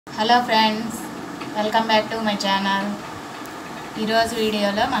Hello friends, welcome back to my channel. ఈరోజు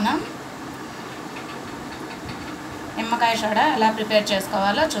వీడియోలో మనం నిమ్మకాయ సోడా ఎలా ప్రిపేర్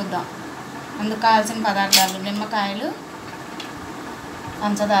చేసుకోవాలో చూద్దాం. అందుకు కావాల్సిన పదార్థాలు: నిమ్మకాయలు,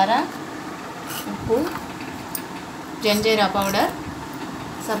 పంచదార, ఉప్పు, జంజీరా పౌడర్,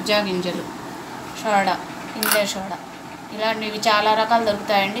 సబ్జా గింజలు, సోడా, ఇంగ్లీష్ సోడా. ఇలాంటివి చాలా రకాలు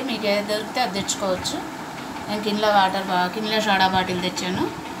దొరుకుతాయండి. మీకు ఏది దొరికితే అది తెచ్చుకోవచ్చు. నేను కిన్లే సోడా బాటిల్ తెచ్చాను.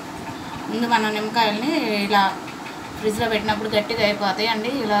 ముందు మనం నిమ్మకాయల్ని ఇలా ఫ్రిడ్జ్లో పెట్టినప్పుడు గట్టిగా అయిపోతాయి అండి.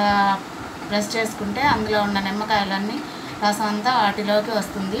 ఇలా ప్రెస్ చేసుకుంటే అందులో ఉన్న నిమ్మకాయలన్నీ రసం అంతా వాటిలోకి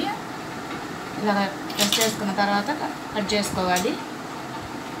వస్తుంది. ఇలా ప్రెస్ చేసుకున్న తర్వాత కట్ చేసుకోవాలి.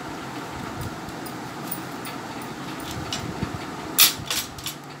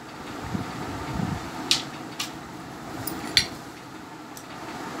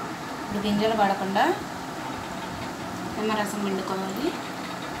 ఇప్పుడు గింజలు పడకుండా నిమ్మరసం పిండుకోవాలి.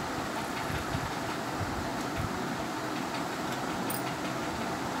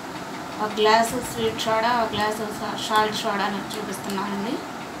 ఒక గ్లాసు స్వీట్ సోడా, ఒక గ్లాసు సాల్ట్ సోడా అని చూపిస్తున్నానండి.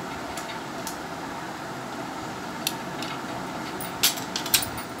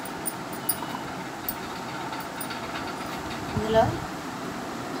 ఇందులో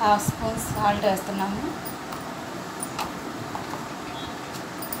 1/2 స్పూన్ సాల్ట్ వేస్తున్నాము.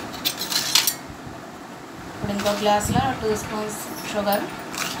 ఇప్పుడు ఇంకో గ్లాసులో 2 స్పూన్స్ షుగర్,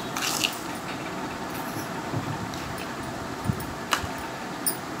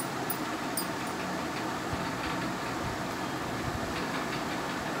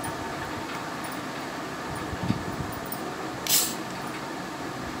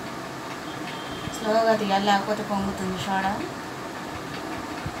 స్లోగా తీయాలి, లేకపోతే పొంగుతుంది సోడా.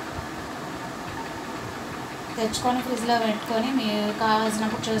 తెచ్చుకొని ఫ్రిడ్జ్లో పెట్టుకొని మీకు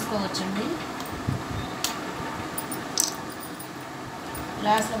కావాల్సినప్పుడు చేసుకోవచ్చండి.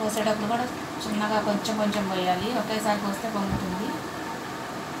 గ్లాస్లో పోసేటప్పుడు కూడా చిన్నగా కొంచెం కొంచెం పోయాలి, ఒకేసారి పోస్తే పొంగుతుంది.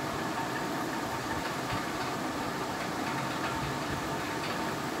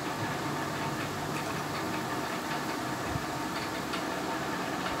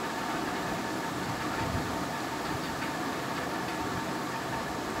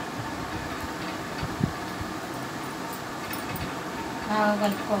 బాగా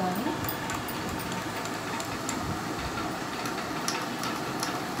కలుపుకోవాలి.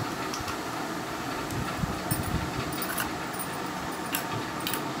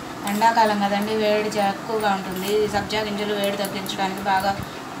 ఎండాకాలం కదండి, వేడి ఎక్కువగా ఉంటుంది. సబ్జా గింజలు వేడి తగ్గించడానికి బాగా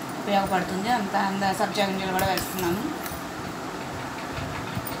ఉపయోగపడుతుంది. అంత సబ్జా గింజలు కూడా వేస్తున్నాను.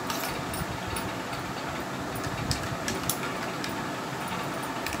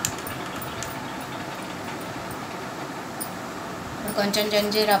 కొంచెం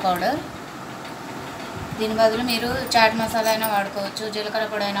జంజీరా పౌడర్. దీని బదులు మీరు చాట్ మసాలా అయినా వాడుకోవచ్చు, జీలకర్ర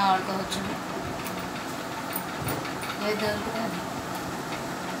పొడి అయినా వాడుకోవచ్చు, ఏది దొరుకుతుంది అది.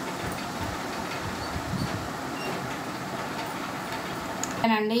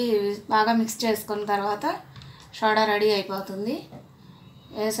 అండి, బాగా మిక్స్ చేసుకున్న తర్వాత సోడా రెడీ అయిపోతుంది.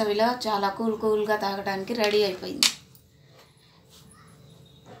 వేసవిలో చాలా కూల్గా తాగడానికి రెడీ అయిపోయింది.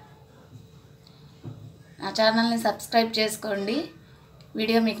 నా ఛానల్ని సబ్స్క్రైబ్ చేసుకోండి.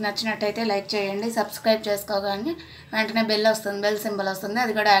 వీడియో మీకు నచ్చినట్టయితే లైక్ చేయండి. సబ్స్క్రైబ్ చేసుకోగానే వెంటనే బెల్ సింబల్ వస్తుంది,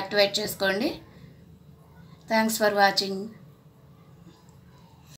 అది కూడా యాక్టివేట్ చేసుకోండి. Thanks for watching.